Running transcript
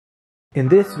In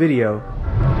this video,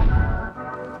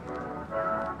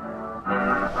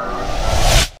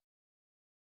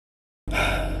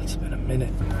 it's been a minute.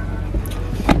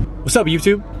 What's up,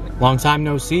 YouTube? Long time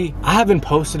no see. I haven't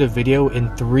posted a video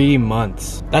in 3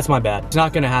 months. That's my bad. It's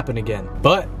not gonna happen again.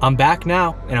 But I'm back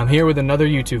now, and I'm here with another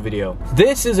YouTube video.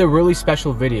 This is a really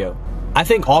special video. I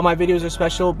think all my videos are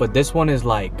special, but this one is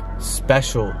like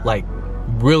special, like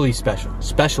really special.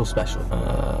 Special.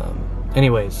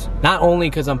 Anyways, not only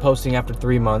because I'm posting after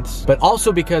 3 months, but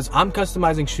also because I'm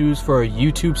customizing shoes for a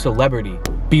YouTube celebrity,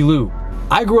 Bilu.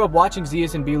 I grew up watching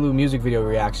Zias and Bilu music video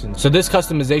reactions, so this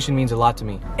customization means a lot to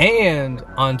me. And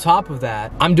on top of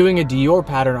that, I'm doing a Dior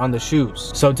pattern on the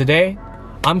shoes. So today,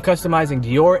 I'm customizing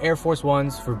Dior Air Force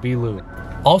Ones for Bilu.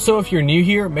 Also, if you're new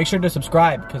here, make sure to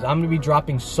subscribe because I'm gonna be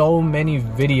dropping so many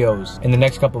videos in the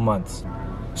next couple months.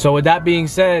 So with that being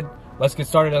said, let's get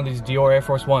started on these Dior Air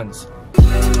Force Ones.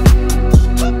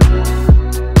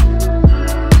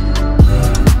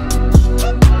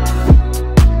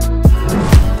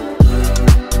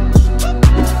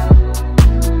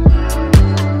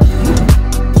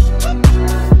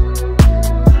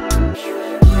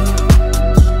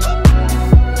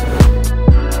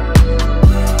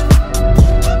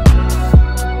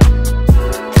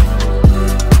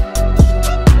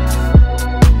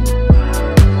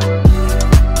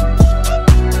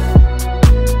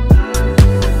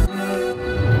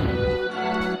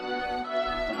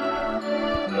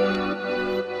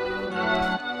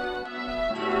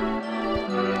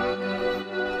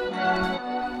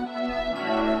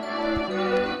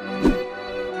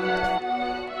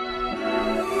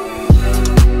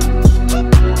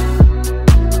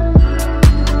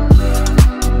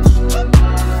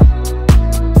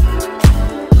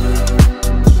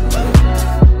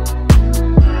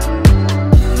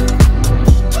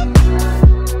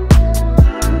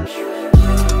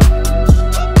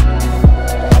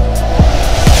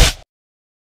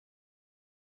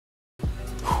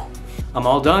 I'm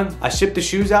all done. I shipped the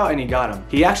shoes out and he got them.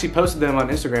 He actually posted them on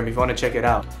Instagram if you want to check it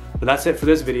out. But that's it for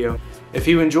this video. If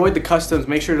you enjoyed the customs,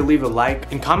 make sure to leave a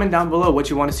like and comment down below what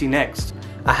you want to see next.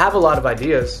 I have a lot of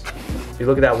ideas. If you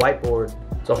look at that whiteboard,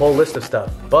 it's a whole list of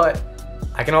stuff. But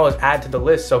I can always add to the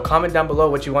list, so comment down below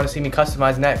what you want to see me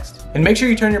customize next. And make sure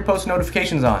you turn your post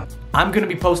notifications on. I'm going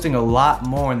to be posting a lot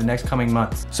more in the next coming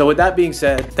months. So with that being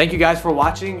said, thank you guys for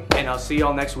watching and I'll see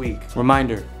y'all next week.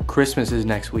 Reminder, Christmas is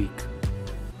next week.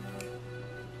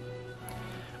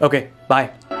 Okay,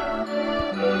 bye.